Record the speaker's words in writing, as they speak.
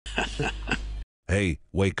Hey,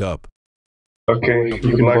 wake up. Okay, You you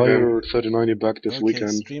can can buy like your 3090 back this Okay,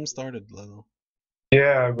 weekend. stream started, Leno.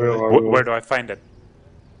 Yeah, I will. Where do I find it?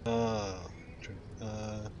 True.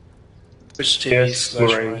 Which TV Yes,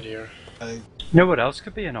 Lorraine. right here? I You know what else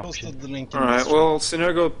could be an option? posted the link in Alright, the well,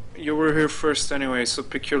 Synergo, you were here first anyway, so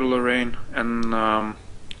pick your Lorraine and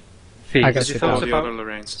Fee, I have guess you you all thought the other about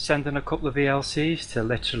Lorraines. sending a couple of VLCs to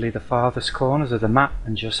literally the farthest corners of the map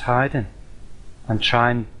and just hiding? And try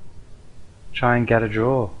and get a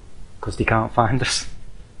draw, because they can't find us.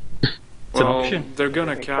 It's an Well, option. they're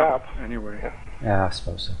gonna cap anyway. Yeah, I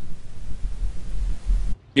suppose so.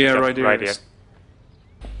 Yeah, Yep, right here. right here.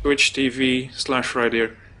 Twitch TV / right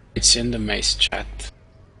here. It's in the maze chat.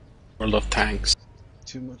 World of Tanks.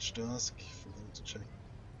 Too much to ask for them to check.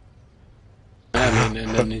 I mean,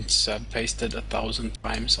 and then it's pasted 1,000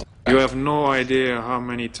 times. You have no idea how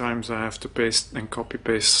many times I have to paste and copy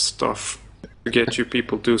paste stuff to get you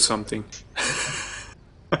people do something.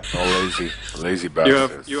 Oh, lazy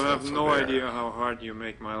bastards. You have That's no what they are. idea how hard you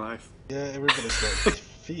make my life. Yeah, everybody's like,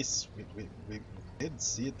 feast. We did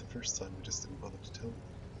see it the first time, we just didn't bother to tell them.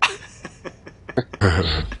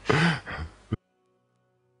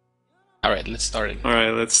 Alright, let's start it.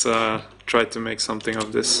 Alright, let's try to make something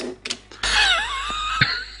of this.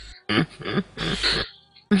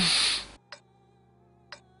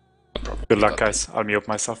 Good luck, guys. I'll mute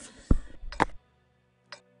myself.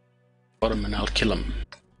 Bottom and I'll kill him.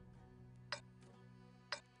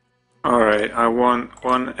 Alright, I want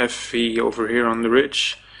one FV over here on the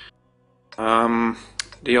ridge.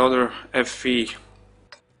 The other FV,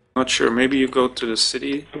 not sure, maybe you go to the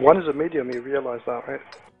city? One is a medium, you realize that, right?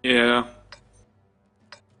 Yeah.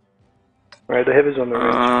 Right, the heavy's on the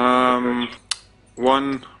ridge.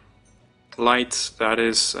 One light, that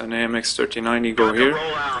is an AMX 3090, go here.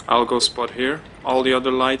 I'll go spot here. All the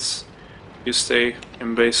other lights, you stay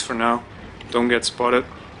in base for now. Don't get spotted.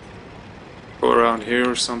 Go around here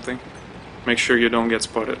or something. Make sure you don't get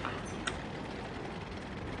spotted.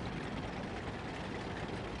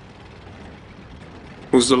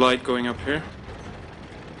 Who's the light going up here?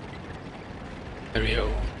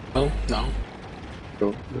 Ario. Oh, no.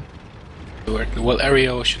 Go. Well,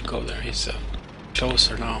 Ario should go there. He's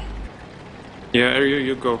closer now. Yeah, area,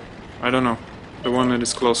 you go. I don't know. The one that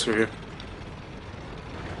is closer here.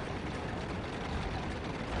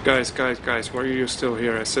 Guys, why are you still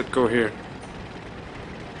here? I said go here.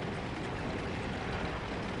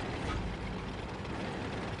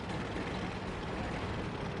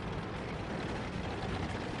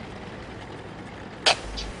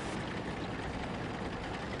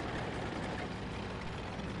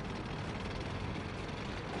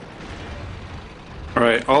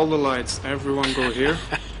 Alright, all the lights, everyone go here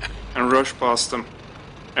and rush past them.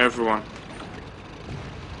 Everyone.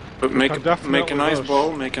 But make a nice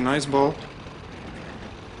ball, make a nice ball.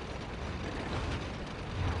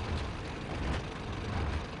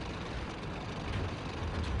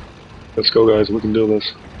 Let's go, guys. We can do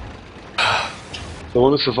this. The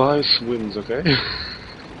one who survives wins, okay?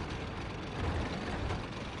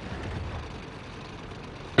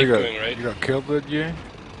 You got, Going right. you got killed, did you?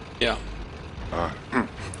 Yeah.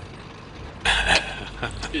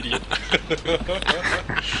 Idiot.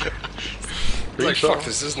 Like, fuck,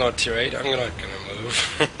 this is not tier 8, I'm not gonna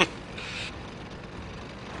move.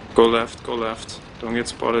 Go left, go left. Don't get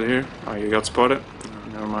spotted here. Oh, you got spotted?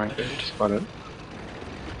 No, never mind. Spotted.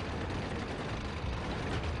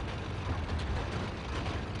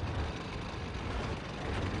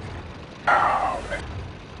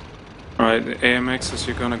 Alright, the AMX is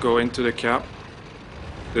you're gonna go into the cap.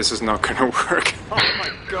 This is not gonna work. Oh my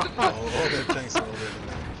god! All their tanks are already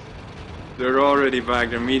back. They're already back,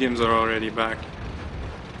 their mediums are already back.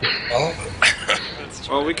 Oh.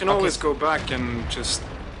 Well, we can always go back and just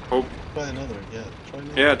hope. Try another, yeah. Try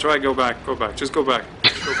another. Yeah, try go back, just go back.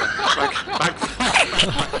 Just go back. back.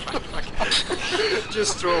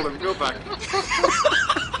 Just troll them, go back.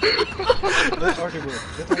 Let Artie move.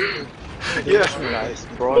 Let Artie move. Yeah. Nice.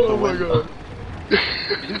 Oh my god.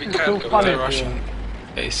 We can't go to Russian.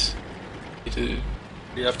 Base.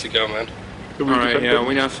 We have to go, man. Alright, yeah,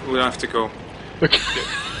 we have to go.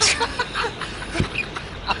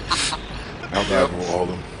 I'll grab all of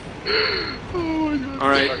them.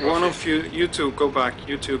 Alright, one of you two go back.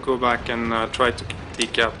 You two go back and try to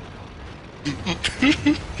decap.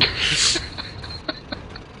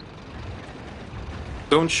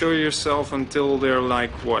 Don't show yourself until they're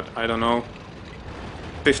like, what, I don't know,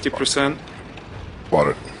 50%? Bought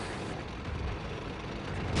it.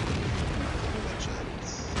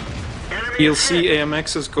 You'll see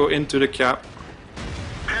AMXs go into the cap.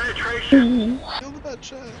 Kill the bad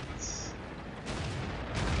chance.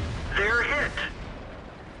 They're hit.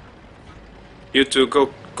 You two, go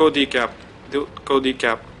decap. Go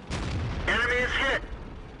decap.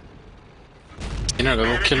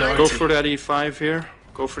 Go kill Go for that E5 here.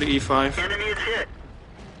 Go for the E5.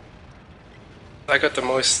 I got the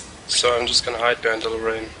moist, so I'm just gonna hide behind the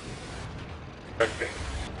Lorraine. Rugby.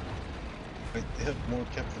 Wait, they have more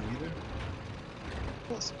cap than we do?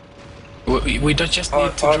 Plus. We don't just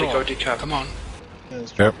need to Hardy, draw. go decap. Come on. Yeah,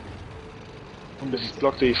 that's true. Yep. Just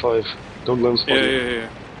block the E5. Don't let him spot you. Yeah.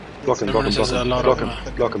 Block him, block him, There's a lot block of,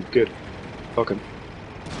 him, block him, good. Block him.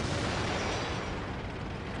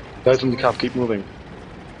 Guys in the cap, keep moving.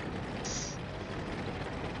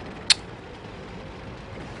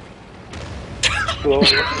 Well,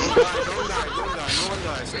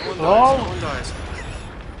 No one dies.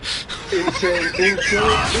 Insane,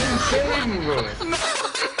 bro.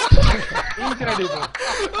 Incredible.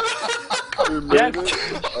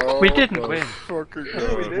 Oh, We didn't win.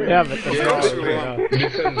 Yeah, but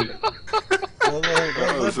Defended.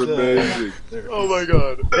 That was amazing. Oh my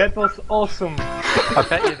god. that was awesome. I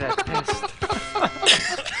bet you they're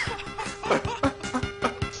pissed.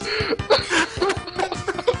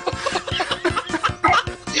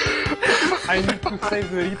 I need to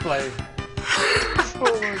save the replay.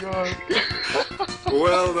 Oh my god.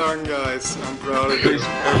 Well done, guys. I'm proud of you,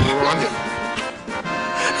 everyone.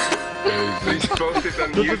 Please post it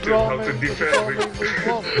on YouTube how to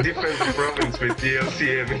defend the province with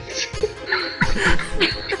DLC enemies.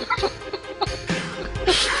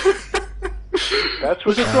 that's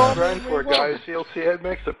what the grind for, guys. CLC head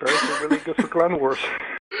makes apparently really good for clan wars.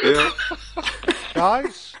 Yeah.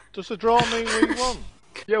 Guys, does the draw mean we won?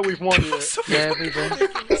 Yeah, we've won. Yeah, we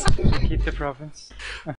win. Keep the province.